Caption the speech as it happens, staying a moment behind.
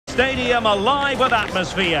Stadium alive with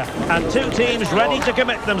atmosphere and two teams ready to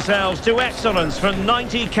commit themselves to excellence for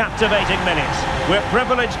 90 captivating minutes. We're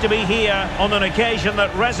privileged to be here on an occasion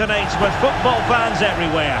that resonates with football fans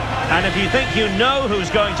everywhere. And if you think you know who's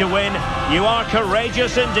going to win, you are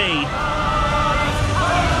courageous indeed.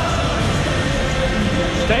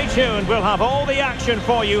 Stay tuned, we'll have all the action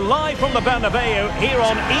for you live from the Bernabeu here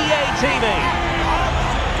on EA TV.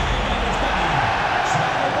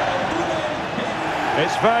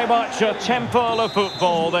 It's very much a temple of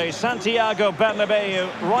football, the Santiago Bernabeu,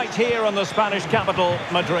 right here in the Spanish capital,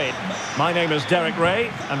 Madrid. My name is Derek Ray,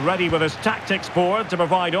 and ready with his tactics board to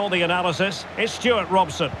provide all the analysis is Stuart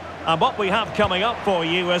Robson. And what we have coming up for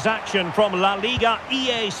you is action from La Liga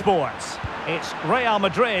EA Sports. It's Real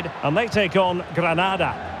Madrid, and they take on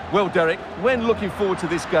Granada. Well, Derek, when looking forward to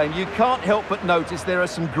this game, you can't help but notice there are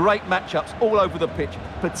some great matchups all over the pitch,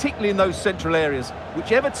 particularly in those central areas.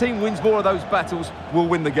 Whichever team wins more of those battles will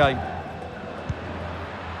win the game.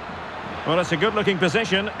 Well, it's a good-looking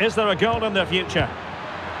position. Is there a goal in the future?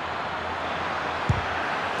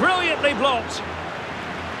 Brilliantly blocked.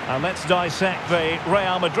 And let's dissect the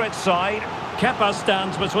Real Madrid side. Kepa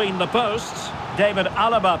stands between the posts. David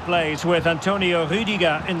Alaba plays with Antonio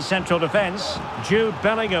Rudiger in central defence. Jude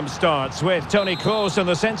Bellingham starts with Toni Kroos in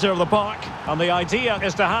the centre of the park. And the idea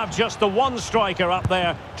is to have just the one striker up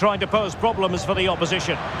there trying to pose problems for the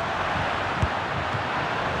opposition.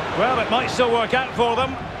 Well, it might still work out for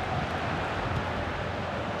them.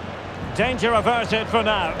 Danger averted for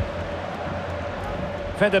now.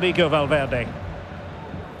 Federico Valverde.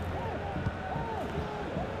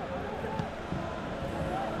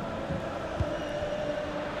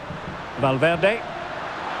 Valverde,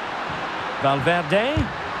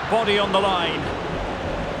 body on the line.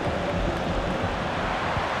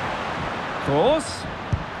 Kroos,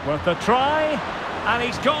 worth a try, and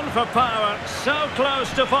he's gone for power, so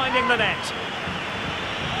close to finding the net.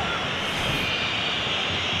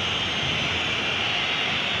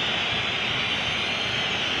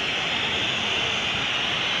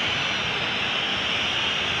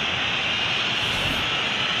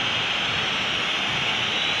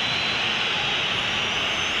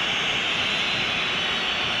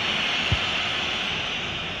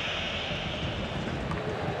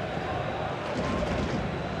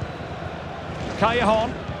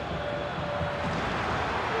 Callejon.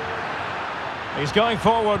 He's going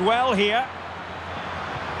forward well here.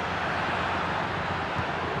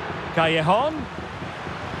 Callejon.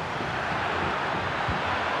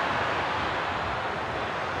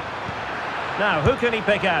 Now, who can he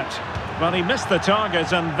pick out? Well, he missed the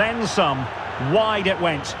target and then some. Wide it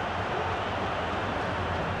went.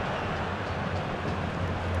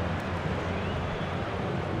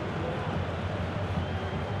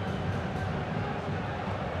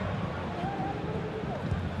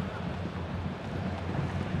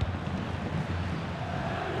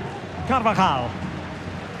 Carvajal.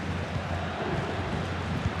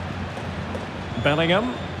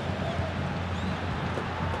 Bellingham.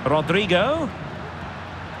 Rodrigo.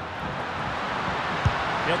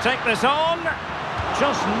 He'll take this on.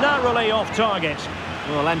 Just narrowly off target.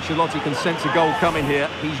 Well, Ancelotti can sense a goal coming here.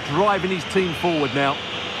 He's driving his team forward now.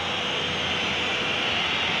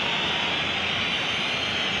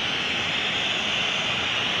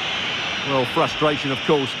 Well, frustration, of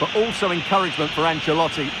course, but also encouragement for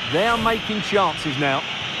Ancelotti. They're making chances now.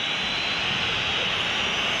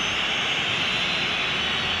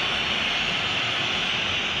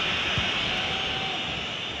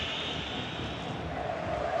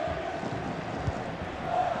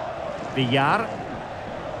 Villar.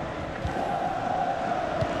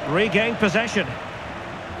 Regained possession.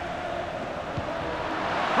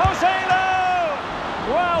 Joselu!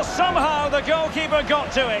 Well, somehow the goalkeeper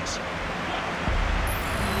got to it.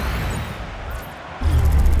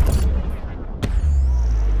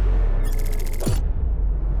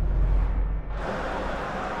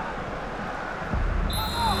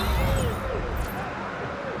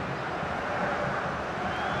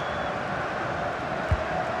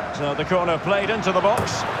 So the corner played into the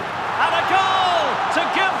box. And a goal to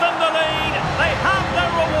give them the lead. They have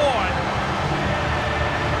their reward.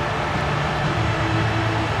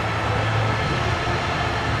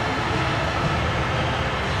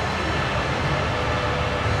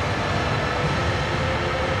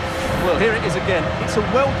 Well, here it is again. It's a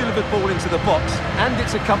well-delivered ball into the box, and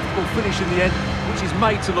it's a comfortable finish in the end, which is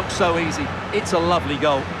made to look so easy. It's a lovely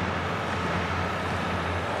goal.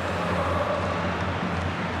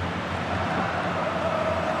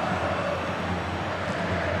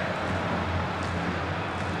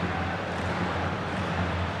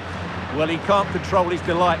 Well, he can't control his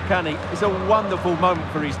delight, can he? It's a wonderful moment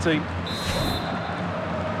for his team.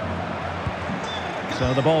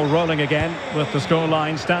 So the ball rolling again with the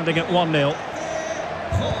scoreline standing at 1-0.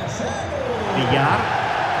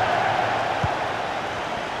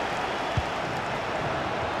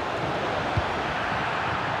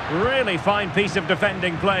 Villar. Really fine piece of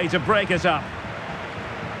defending play to break it up.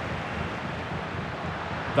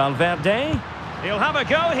 Valverde. He'll have a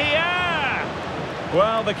go here.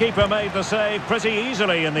 Well, the keeper made the save pretty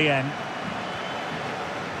easily in the end.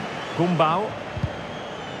 Gumbau.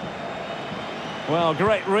 Well,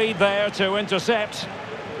 great read there to intercept.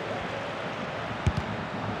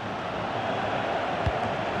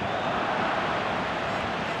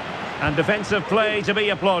 And defensive play to be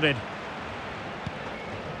applauded.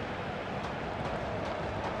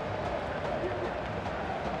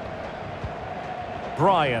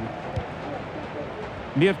 Brian.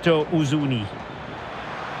 Mirto Uzuni.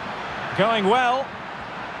 Going well.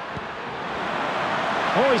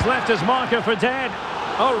 Oh, he's left his marker for dead.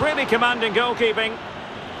 Oh, really commanding goalkeeping.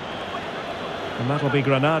 And that'll be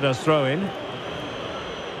Granada's throw-in.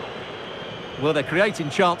 Well, they're creating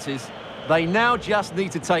chances. They now just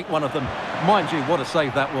need to take one of them. Mind you, what a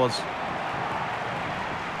save that was.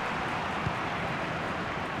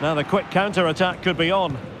 Now the quick counter-attack could be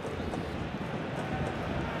on.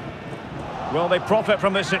 Will they profit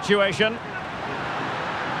from this situation?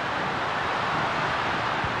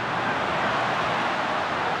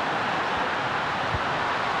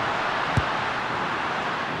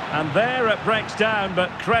 And there it breaks down,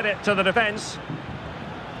 but credit to the defence.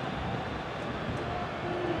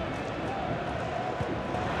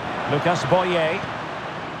 Lucas Boye.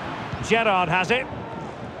 Gerrard has it.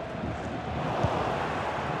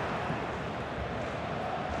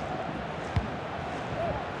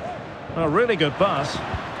 A really good pass.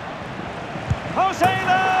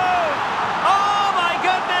 Joselu! Oh my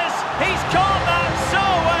goodness! He's caught that so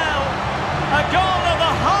well! A goal of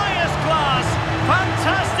the highest class!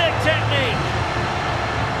 Fantastic technique!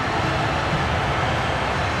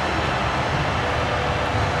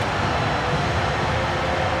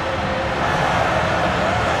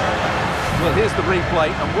 Well, here's the replay,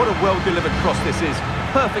 and what a well-delivered cross this is.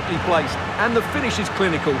 Perfectly placed, and the finish is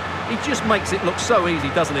clinical. He just makes it look so easy,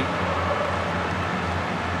 doesn't he?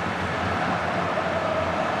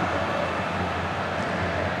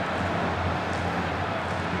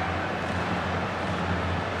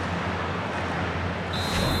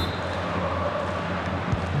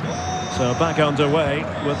 So back underway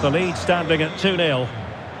with the lead standing at 2-0.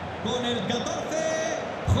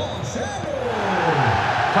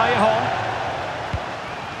 Callejon.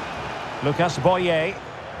 Lucas Boye.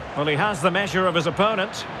 Well, he has the measure of his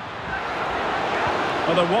opponent.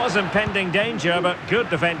 Well, there was impending danger, but good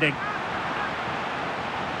defending.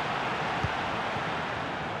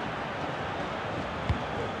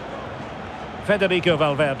 Federico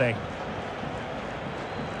Valverde.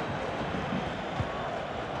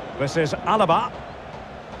 This is Alaba.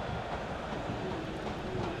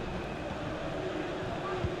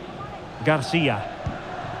 Garcia.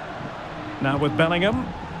 Now with Bellingham.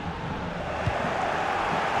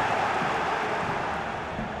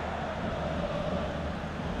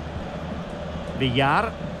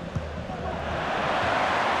 Villar.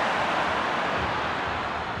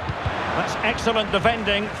 That's excellent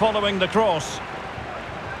defending following the cross.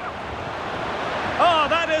 Oh,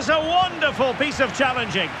 that is a wonderful piece of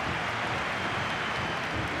challenging.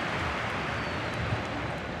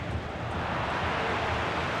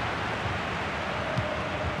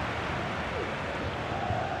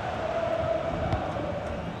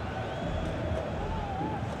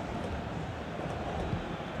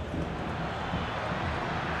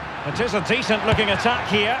 It is a decent-looking attack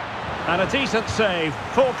here, and a decent save.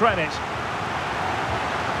 Full credit.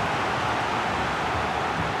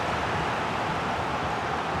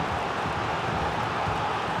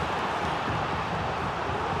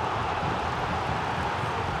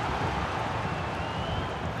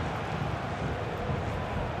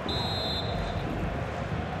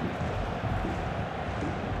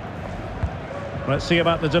 Let's see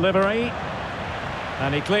about the delivery.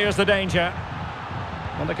 And he clears the danger.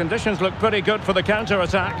 And the conditions look pretty good for the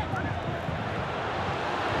counter-attack.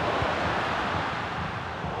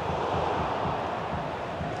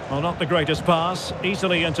 Well, not the greatest pass.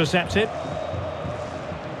 Easily intercepted.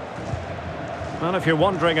 Well, if you're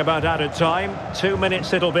wondering about added time, 2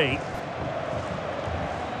 minutes it'll be.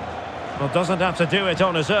 Well, doesn't have to do it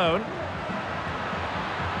on his own.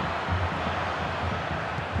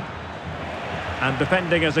 And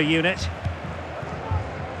defending as a unit.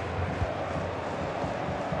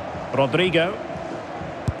 Rodrigo.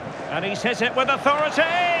 And he's hit it with authority!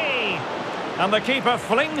 And the keeper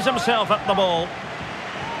flings himself at the ball.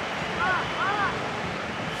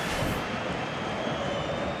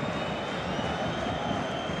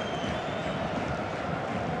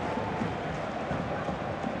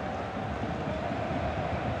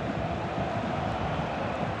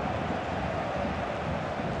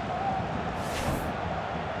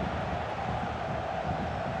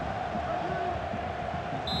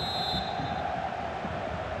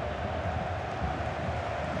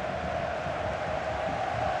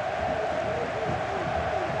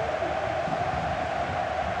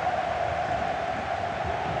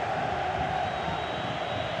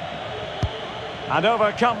 And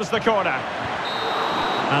over comes the corner.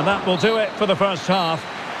 And that will do it for the first half.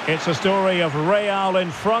 It's a story of Real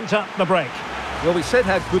in front at the break. Well, we said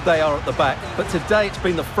how good they are at the back, but today it's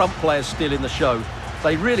been the front players still in the show.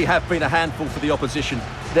 They really have been a handful for the opposition.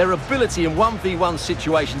 Their ability in 1v1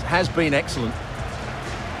 situations has been excellent.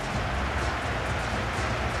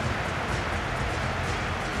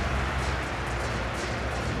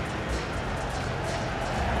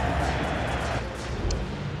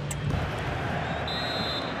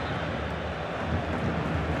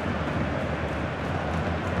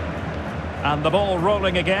 And the ball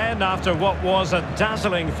rolling again after what was a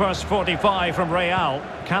dazzling first 45 from Real.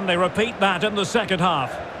 Can they repeat that in the second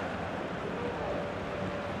half?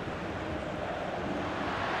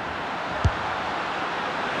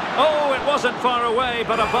 Oh, it wasn't far away,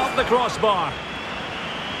 but above the crossbar.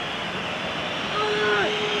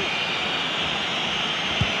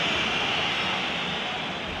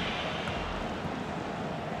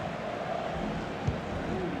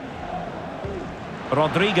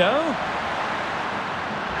 Rodrigo.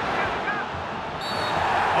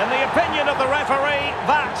 In the opinion of the referee,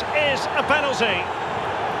 that is a penalty.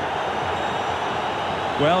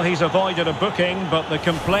 Well, he's avoided a booking, but the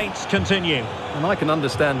complaints continue. And I can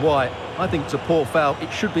understand why. I think it's a poor foul.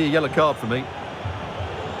 It should be a yellow card for me.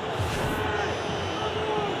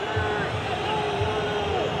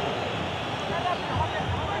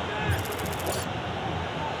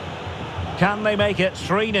 Can they make it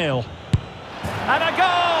 3-0? And a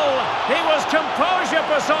goal! He was composure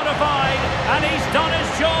personified, and he's done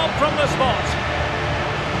his job from the spot.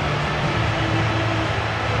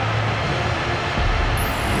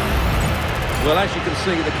 Well, as you can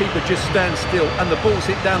see, the keeper just stands still, and the ball's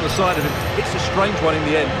hit down the side of him. It's a strange one in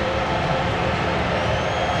the end.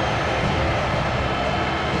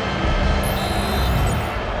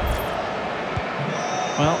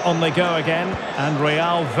 Well, on they go again, and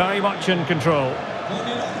Real very much in control.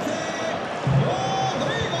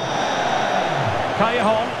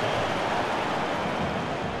 Callejon.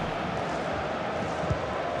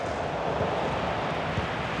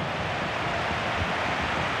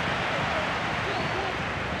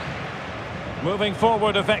 Moving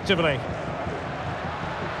forward effectively.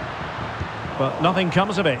 But nothing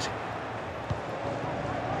comes of it.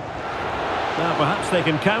 Now perhaps they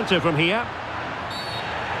can counter from here.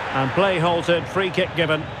 And play halted, free kick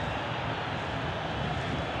given.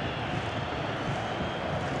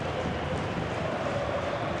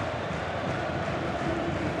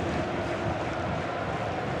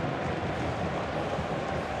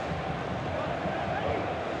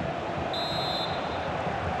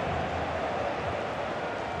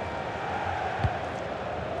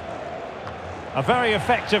 A very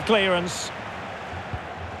effective clearance.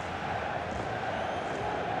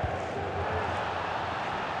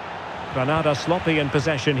 Granada sloppy in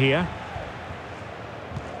possession here.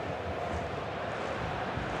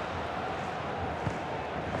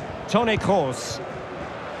 Toni Kroos.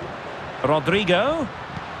 Rodrigo.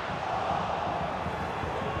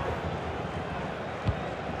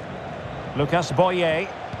 Lucas Boye.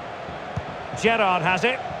 Gerrard has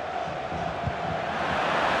it.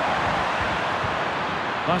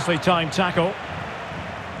 Nicely timed tackle.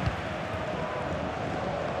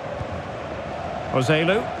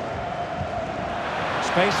 Joselu.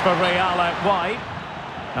 Space for Real out wide.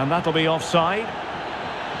 And that'll be offside.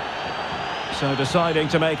 So deciding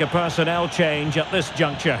to make a personnel change at this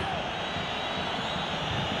juncture.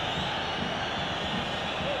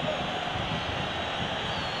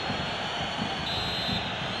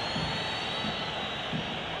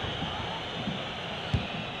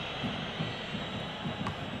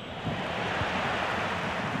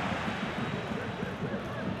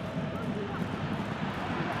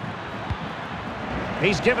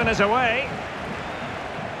 He's given us away.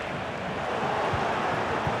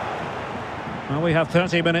 Well, we have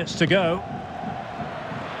 30 minutes to go.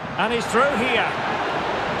 And he's through here.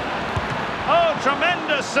 Oh,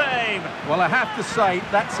 tremendous save! Well, I have to say,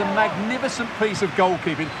 that's a magnificent piece of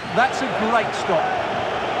goalkeeping. That's a great stop.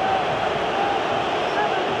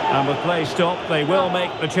 And with play stopped, they will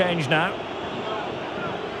make the change now.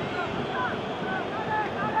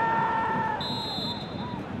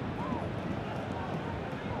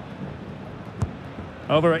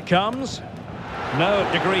 Over it comes. No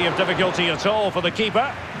degree of difficulty at all for the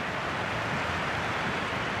keeper.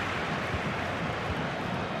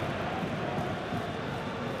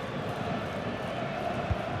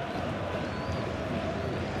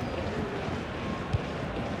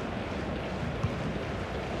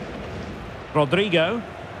 Rodrigo.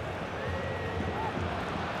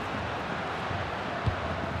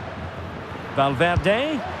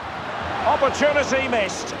 Valverde. Opportunity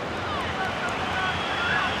missed.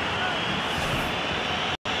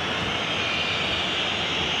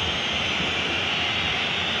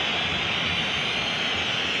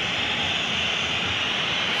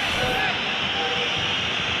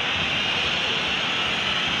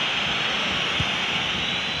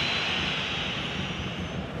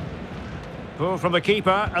 Pull from the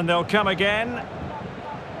keeper, and they'll come again.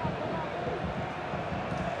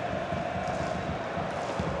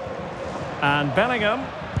 And Bellingham.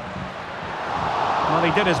 Well,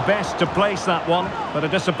 he did his best to place that one, but a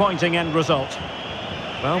disappointing end result.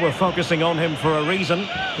 Well, we're focusing on him for a reason.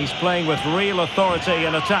 He's playing with real authority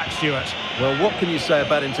in attack, Stuart. Well, what can you say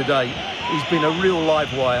about him today? He's been a real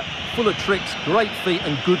live wire. Full of tricks, great feet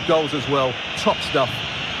and good goals as well. Top stuff.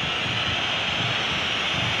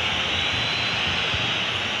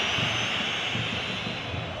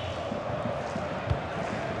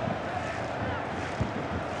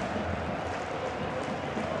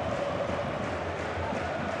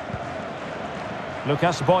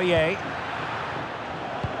 Lucas Boye.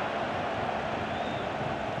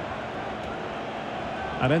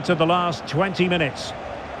 And into the last 20 minutes.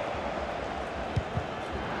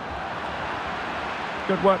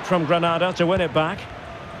 Good work from Granada to win it back.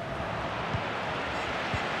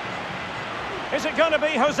 Is it going to be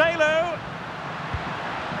Joselu?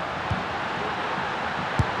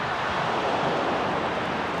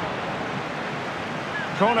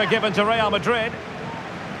 Corner given to Real Madrid.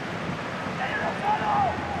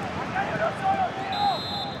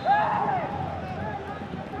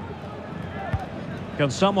 Can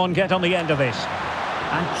someone get on the end of this?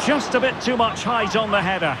 And just a bit too much height on the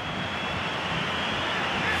header.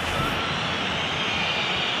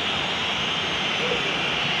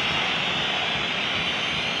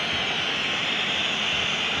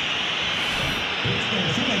 Esta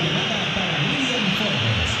es una llamada para William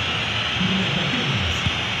Forbes.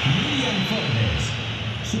 William Forbes.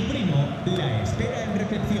 Su primo la espera en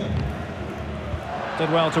recepción.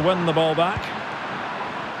 Did well to win the ball back.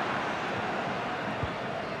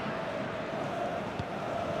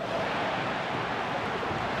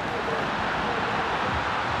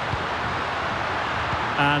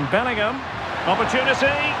 And Bellingham, opportunity.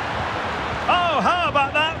 Oh, how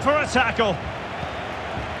about that for a tackle?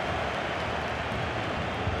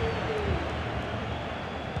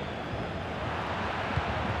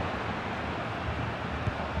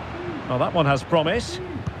 Well, that one has promise.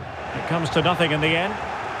 It comes to nothing in the end.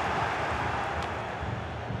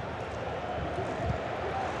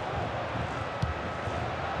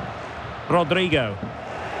 Rodrigo.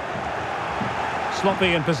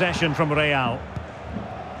 Sloppy in possession from Real.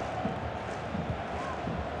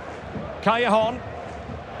 Callejon.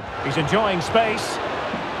 He's enjoying space.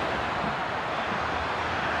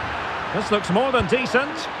 This looks more than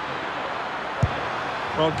decent.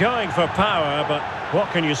 Well, going for power, but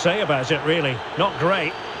what can you say about it, really? Not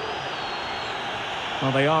great.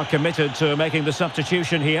 Well, they are committed to making the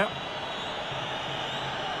substitution here.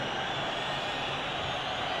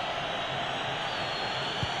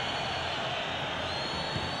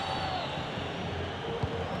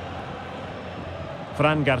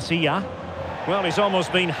 Fran Garcia. Well, he's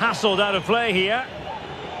almost been hassled out of play here.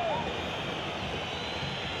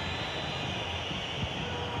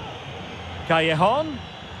 Callejon.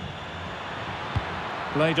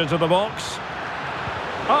 Played into the box.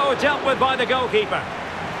 Oh, dealt with by the goalkeeper.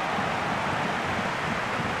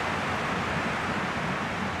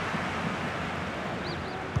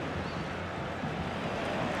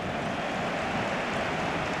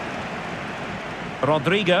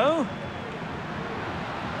 Rodrigo.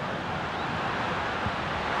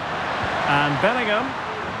 And Bellingham.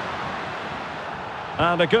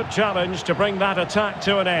 And a good challenge to bring that attack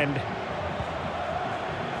to an end.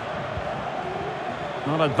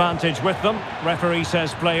 Not advantage with them. Referee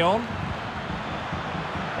says play on.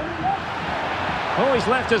 Oh, he's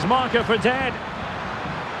left his marker for dead.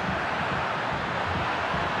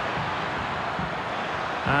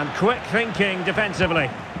 And quick thinking defensively.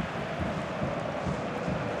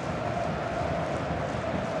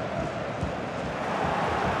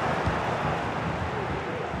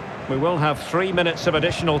 We will have 3 minutes of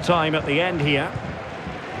additional time at the end here.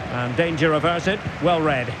 And danger averted, well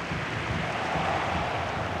read.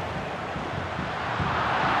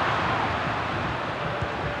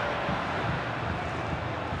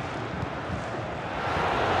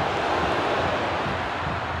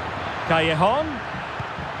 Callejon.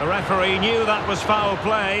 The referee knew that was foul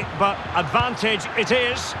play, but advantage it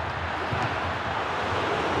is.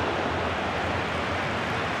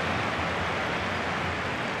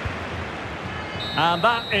 And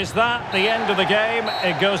that is that, the end of the game.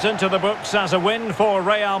 It goes into the books as a win for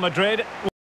Real Madrid.